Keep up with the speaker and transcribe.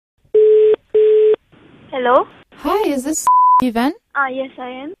Hello? Hi, is this event? Yes, I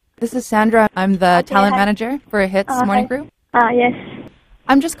am. This is Sandra. I'm the talent manager for Hits Morning Crew. Yes.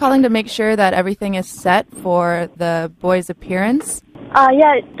 I'm just calling to make sure that everything is set for the boys' appearance.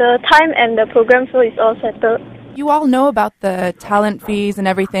 Yeah, the time and the program flow is all settled. You all know about the talent fees and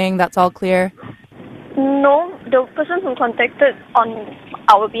everything, that's all clear? No, the person who contacted on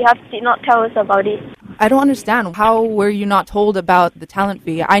our behalf did not tell us about it. I don't understand. How were you not told about the talent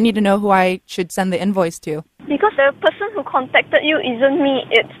fee? I need to know who I should send the invoice to. Because the person who contacted you isn't me,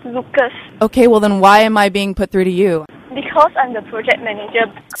 it's Lucas. Okay, well then why am I being put through to you? Because I'm the project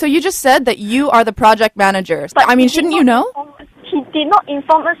manager. So you just said that you are the project manager. But I mean, shouldn't you know? He did not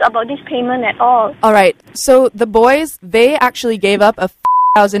inform us about this payment at all. Alright, so the boys, they actually gave up a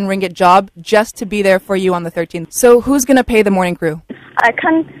 1,000 ringgit job just to be there for you on the 13th. So who's gonna pay the morning crew? I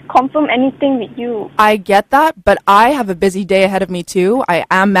can't confirm anything with you. I get that, but I have a busy day ahead of me too. I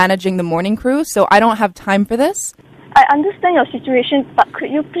am managing the morning crew, so I don't have time for this. I understand your situation, but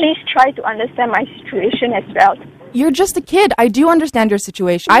could you please try to understand my situation as well? You're just a kid. I do understand your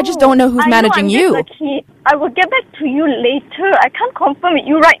situation. I just don't know who's managing you. I'm just a kid. I will get back to you later. I can't confirm with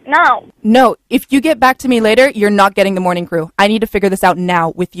you right now. No, if you get back to me later, you're not getting the morning crew. I need to figure this out now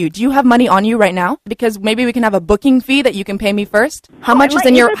with you. Do you have money on you right now? Because maybe we can have a booking fee that you can pay me first. How much is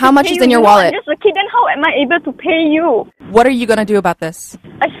in your wallet? I'm just a kid, then how am I able to pay you? What are you going to do about this?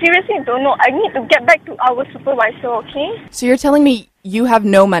 I seriously don't know. I need to get back to our supervisor, okay? So you're telling me you have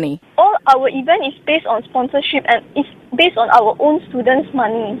no money? All our event is based on sponsorship and it's based on our own students'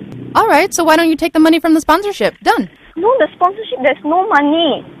 money. Alright, so why don't you take the money from the sponsorship? Done. No, the sponsorship, there's no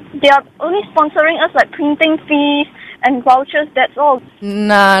money. They are only sponsoring us like printing fees and vouchers, that's all.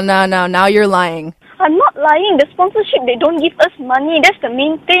 Nah, now you're lying. I'm not lying. The sponsorship, they don't give us money. That's the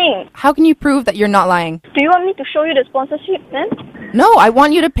main thing. How can you prove that you're not lying? Do you want me to show you the sponsorship then? No, I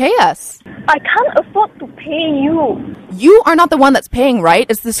want you to pay us. I can't afford to pay you. You are not the one that's paying, right?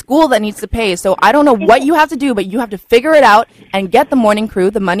 It's the school that needs to pay. So I don't know what you have to do, but you have to figure it out and get the morning crew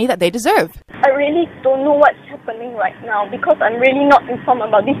the money that they deserve. I really don't know what's happening right now because I'm really not informed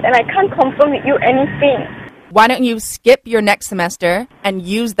about this and I can't confirm with you anything. Why don't you skip your next semester and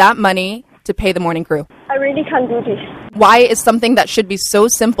use that money to pay the morning crew? I really can't do this. Why is something that should be so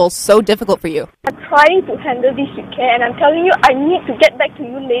simple so difficult for you? I'm trying to handle this with care and I'm telling you I need to get back to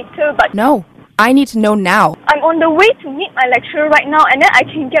you later, but... No, I need to know now. I'm on the way to meet my lecturer right now and then I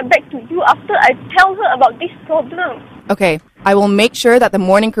can get back to you after I tell her about this problem. Okay, I will make sure that the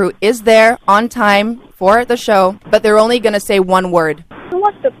morning crew is there on time for the show, but they're only going to say one word. So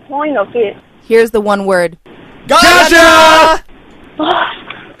what's the point of it? Here's the one word. Gotcha!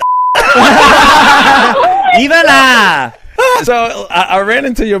 Even lah. So I ran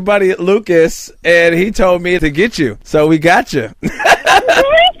into your buddy Lucas, and he told me to get you. So we got you. I'm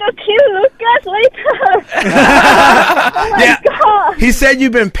going to kill Lucas later. Oh my God. He said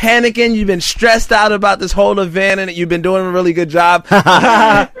you've been panicking, you've been stressed out about this whole event, and you've been doing a really good job.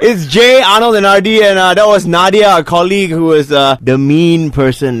 It's Jay, Arnold, and RD, and that was Nadia, our colleague, who was the mean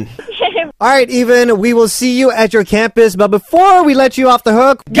person. Alright, Even, we will see you at your campus, but before we let you off the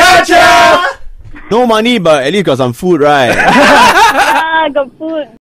hook... Gotcha! No money, but at least got some food, right? Ah, got food.